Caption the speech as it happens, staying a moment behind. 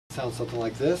Sounds something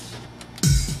like this.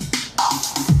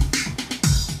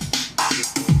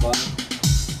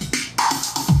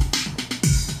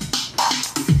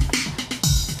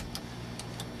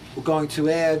 We're going to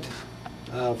add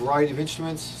a variety of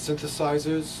instruments,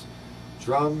 synthesizers,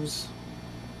 drums,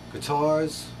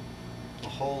 guitars, a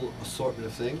whole assortment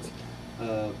of things,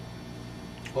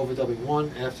 overdubbing one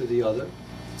after the other.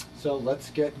 So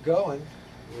let's get going.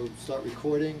 We'll start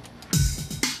recording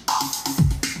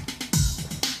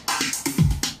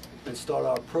and start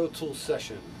our Pro Tools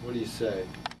session. What do you say?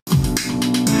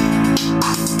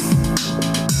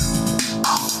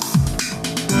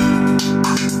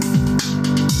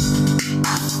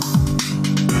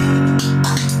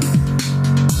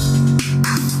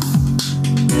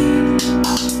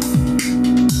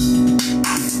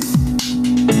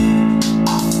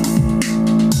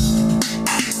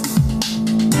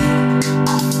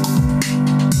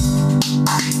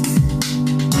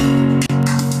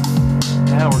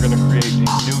 Now we're going to create a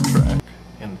new track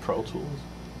in Pro Tools.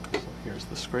 So here's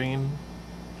the screen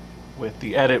with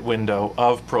the edit window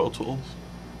of Pro Tools.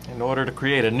 In order to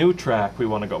create a new track, we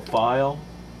want to go File,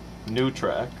 New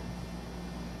Track,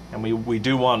 and we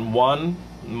do want one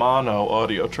mono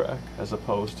audio track as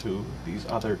opposed to these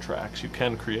other tracks. You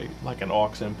can create like an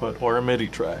aux input or a MIDI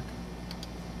track.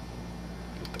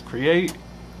 Hit the Create.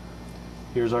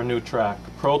 Here's our new track.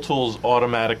 Pro Tools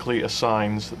automatically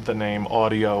assigns the name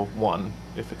Audio 1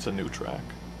 if it's a new track.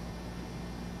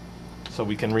 So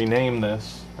we can rename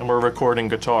this, and we're recording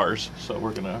guitars, so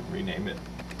we're gonna rename it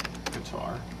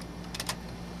Guitar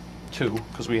 2,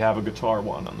 because we have a Guitar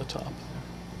 1 on the top.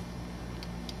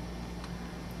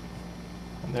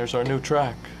 And there's our new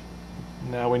track.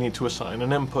 Now we need to assign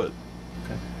an input.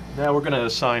 Okay. Now we're gonna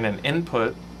assign an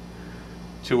input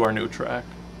to our new track.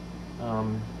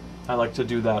 I like to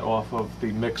do that off of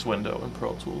the mix window in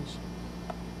Pro Tools.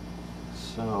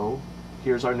 So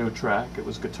here's our new track. It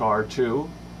was Guitar 2.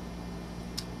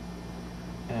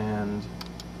 And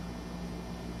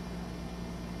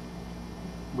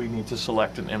we need to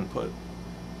select an input.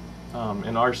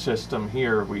 In our system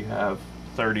here we have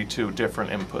 32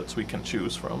 different inputs we can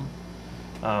choose from.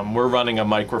 We're running a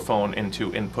microphone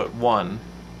into input 1.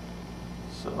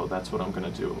 So that's what I'm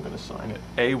going to do. I'm going to assign it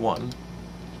A1.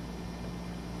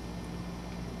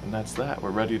 And that's that.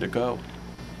 We're ready to go.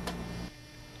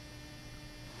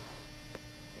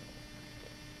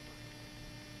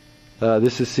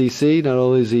 This is CC. Not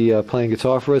only is he playing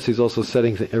guitar for us, he's also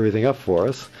setting everything up for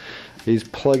us. He's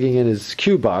plugging in his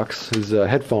cue box, his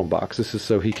headphone box. This is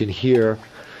so he can hear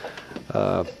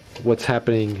what's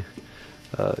happening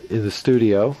in the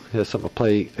studio. He has something to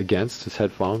play against, his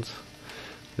headphones.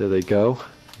 There they go.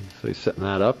 So he's setting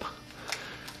that up.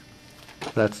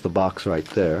 That's the box right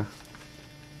there.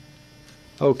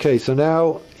 Okay, so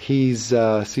now he's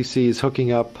CC is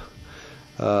hooking up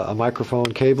a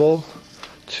microphone cable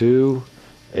to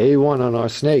A1 on our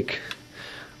snake,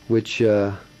 which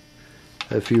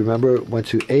if you remember went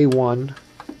to A1,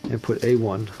 input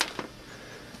A1,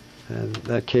 and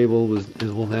that cable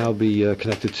will now be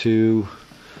connected to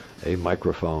a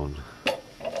microphone,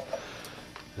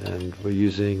 and we're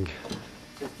using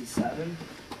 57.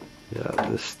 Yeah,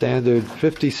 the standard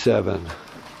 57.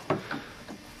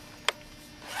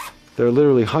 There are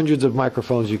literally hundreds of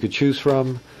microphones you could choose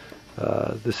from.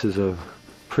 This is a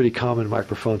pretty common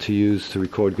microphone to use to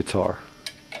record guitar.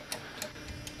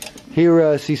 Here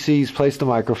CC's placed the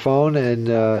microphone, and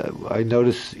I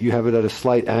notice you have it at a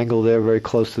slight angle there, very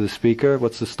close to the speaker.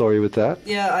 What's the story with that?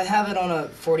 Yeah, I have it on a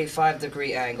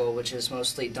 45-degree angle, which is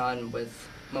mostly done with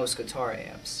most guitar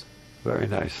amps. Very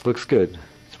nice. Looks good.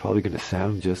 It's probably going to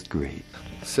sound just great.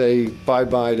 Say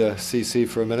bye-bye to CC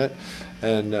for a minute,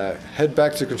 and head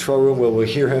back to control room where we'll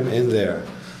hear him in there.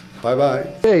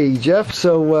 Bye-bye. Hey, Jeff,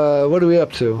 so what are we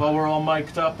up to? Well, we're all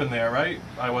mic'd up in there, right?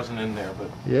 I wasn't in there,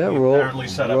 but yeah, we we're apparently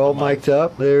set up all the mic. mic'd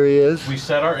up. There he is. We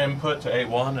set our input to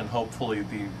A1, and hopefully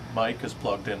the mic is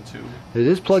plugged into It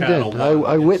is plugged channel in. one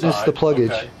I witnessed the inside. pluggage.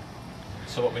 Okay.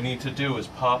 So what we need to do is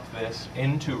pop this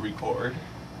into record.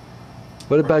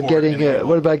 What about getting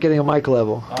a mic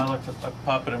level? I like to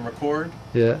pop it in record.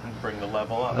 Yeah. And bring the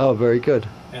level up. Oh, very good.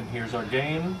 And here's our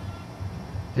gain.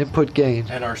 Input gain.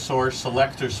 And our source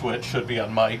selector switch should be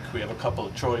on mic. We have a couple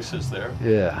of choices there.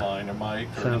 Yeah. Line or mic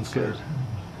or Sounds insert. good.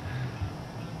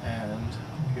 And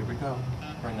here we go.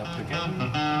 Bring up the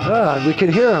gain. Ah, we can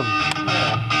hear him.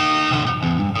 Yeah.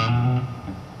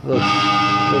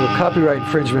 Little copyright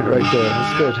infringement right there.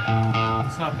 That's good.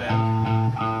 It's not bad.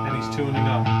 And he's tuning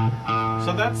up.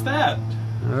 So that's that.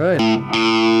 All right.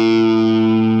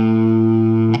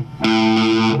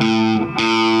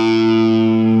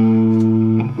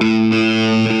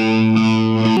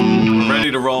 We're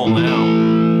ready to roll. roll now.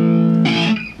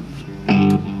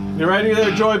 You ready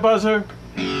there, Joy Buzzer?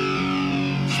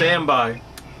 Stand by.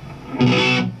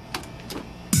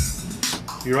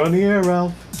 You're on the air,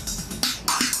 Ralph.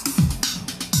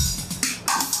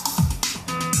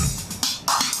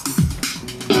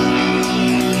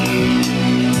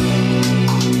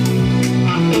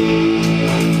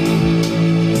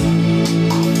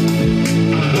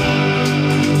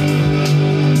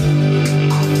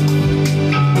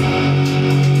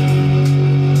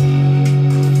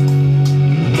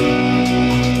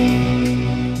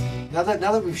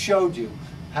 Now that we've showed you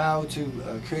how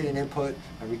to create an input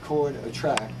and record a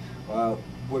track,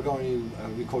 we're going to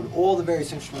record all the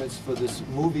various instruments for this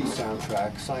movie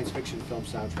soundtrack, science fiction film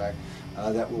soundtrack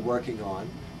that we're working on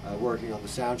the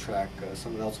soundtrack.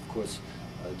 Someone else, of course,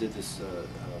 did this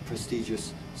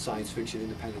prestigious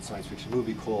independent science fiction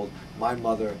movie called My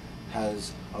Mother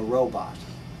Has a Robot.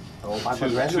 Oh, my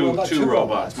mother has a robot? Two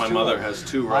robots. My mother has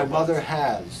two robots. My mother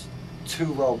has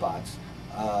two robots.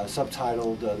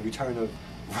 Subtitled The Return of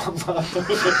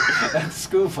Rumba and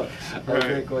Scuba, I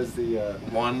think was the...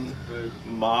 one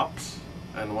mops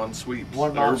and one sweeps.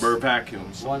 One mops, or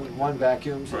vacuums. One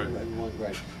vacuums right. and one,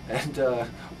 right. And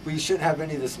we shouldn't have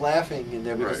any of this laughing in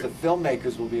there because right. the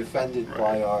filmmakers will be offended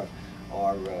by our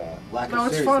lack of seriousness. No,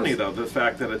 it's funny though, the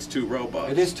fact that it's two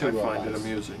robots. It is two robots. I find it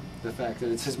amusing. The fact that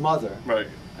it's his mother right.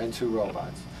 and two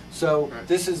robots. So right.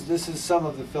 this is some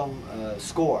of the film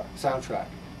soundtrack.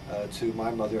 To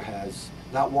My Mother Has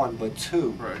not one but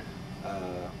two. Right.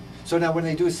 So now when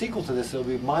they do a sequel to this, it'll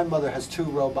be My Mother Has Two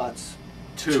Robots.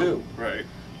 Two. Right.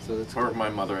 So that's or good. My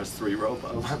Mother Has Three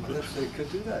Robots. They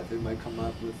could do that. They might come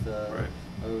up with right.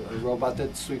 a robot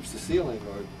that sweeps the ceiling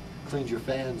or cleans your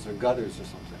fans or gutters or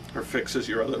something. Or fixes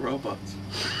your other robots.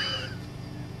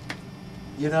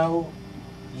 You know,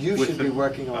 you should be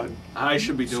working on. I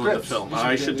should be doing scripts. the film.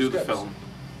 I should do the film.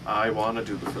 I want to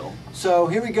do the film. So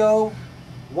here we go.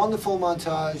 Wonderful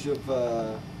montage of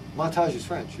montage is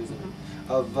French, isn't it?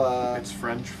 Of it's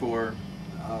French for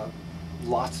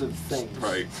lots of things.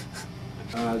 Right.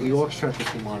 The aux track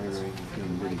that you're monitoring is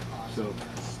getting ready. So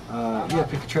yeah,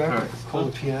 pick a track, right. call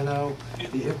the piano.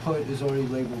 The input is already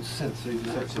labeled synth, so you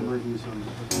just have to move these on.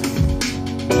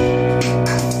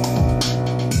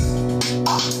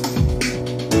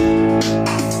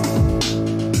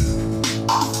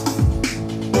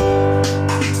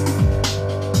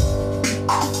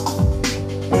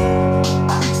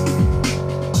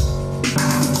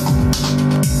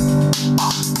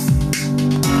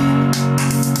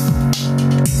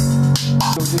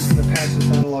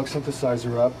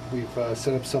 Synthesizer up. We've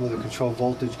set up some of the control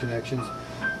voltage connections.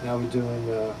 Now we're doing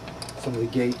some of the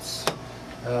gates.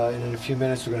 And in a few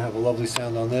minutes we're going to have a lovely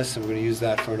sound on this, and we're going to use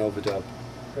that for an overdub.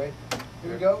 Okay,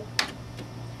 here we go.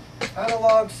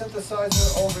 Analog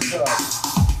synthesizer overdub.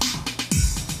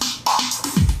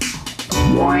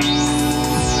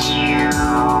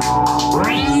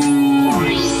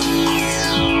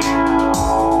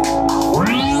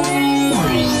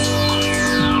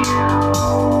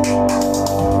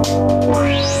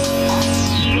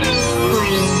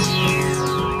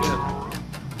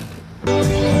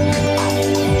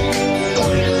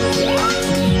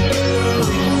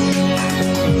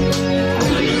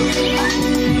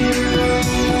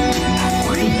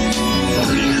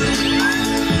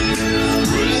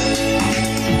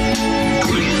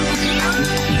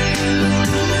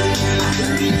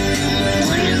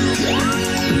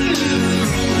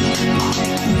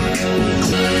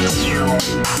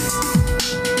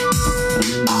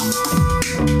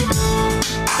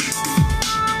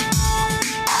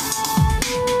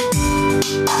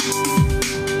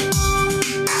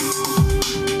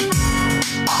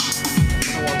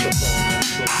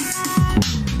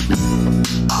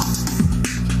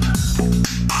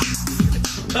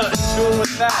 Doing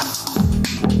with that.